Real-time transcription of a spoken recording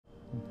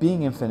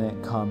Being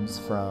infinite comes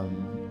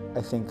from,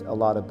 I think, a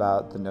lot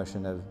about the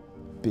notion of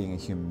being a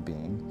human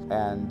being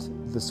and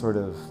the sort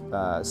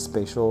of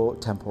spatial,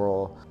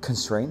 temporal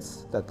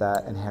constraints that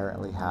that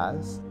inherently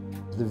has.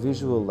 The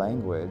visual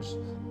language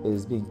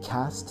is being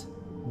cast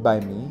by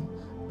me,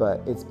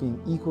 but it's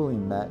being equally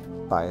met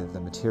by the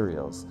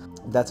materials.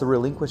 That's a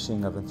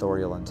relinquishing of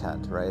authorial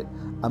intent, right?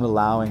 I'm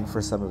allowing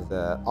for some of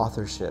the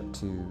authorship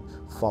to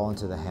fall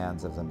into the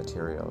hands of the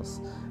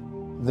materials.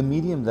 The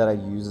medium that I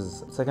use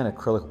is, it's like an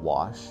acrylic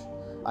wash.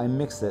 I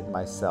mix it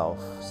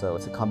myself, so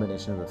it's a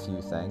combination of a few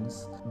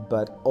things,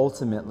 but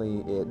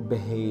ultimately it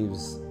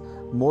behaves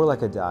more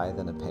like a dye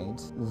than a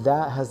paint.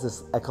 That has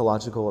this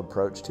ecological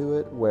approach to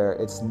it where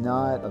it's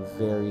not a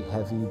very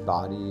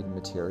heavy-bodied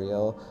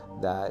material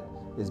that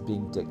is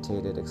being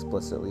dictated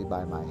explicitly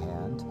by my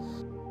hand.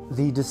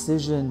 The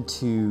decision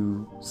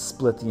to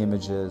split the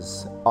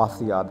images off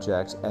the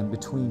object and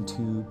between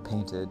two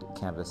painted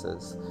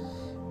canvases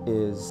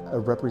is a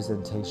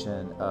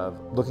representation of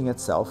looking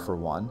at self, for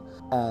one,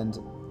 and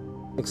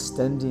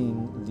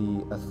extending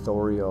the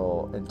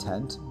authorial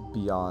intent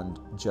beyond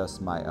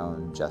just my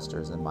own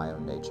gestures and my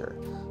own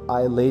nature.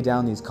 I lay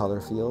down these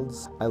color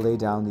fields, I lay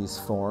down these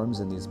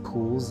forms and these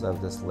pools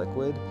of this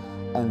liquid,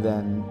 and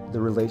then the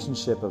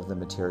relationship of the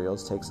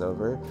materials takes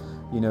over.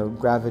 You know,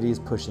 gravity is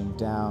pushing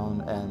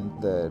down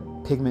and the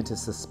pigment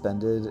is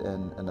suspended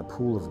in a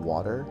pool of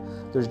water.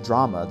 There's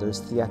drama, there's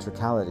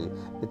theatricality.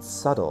 It's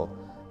subtle,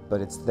 but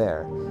it's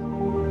there.